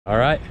All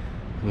right,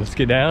 let's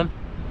get down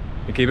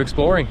and keep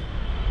exploring.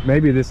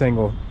 Maybe this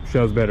angle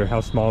shows better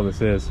how small this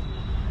is.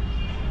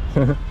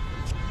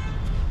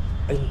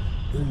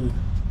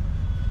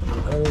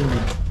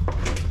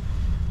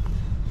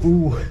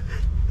 Ooh.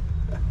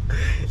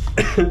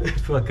 I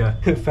feel like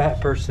a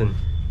fat person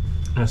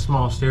in a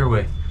small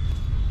stairway.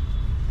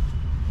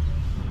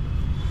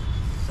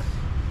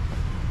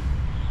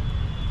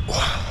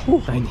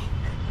 Wow, tiny.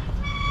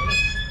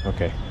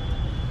 Okay,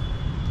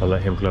 I'll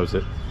let him close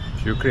it.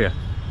 Shukriya.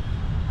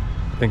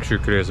 I think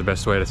shukriya is the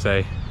best way to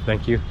say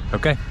thank you.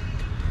 Okay,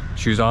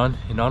 shoes on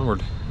and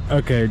onward.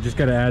 Okay, just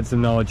gotta add some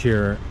knowledge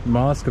here.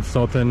 Mosque of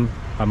Sultan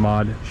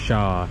Ahmad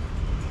Shah.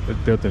 It was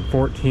built in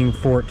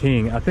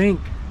 1414. I think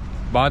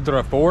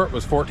Badra Fort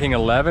was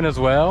 1411 as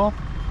well.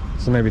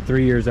 So maybe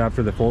 3 years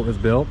after the fort was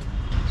built.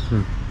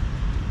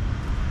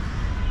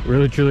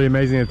 Really truly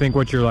amazing to think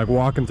what you're like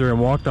walking through and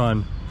walked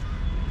on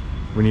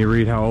when you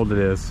read how old it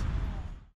is.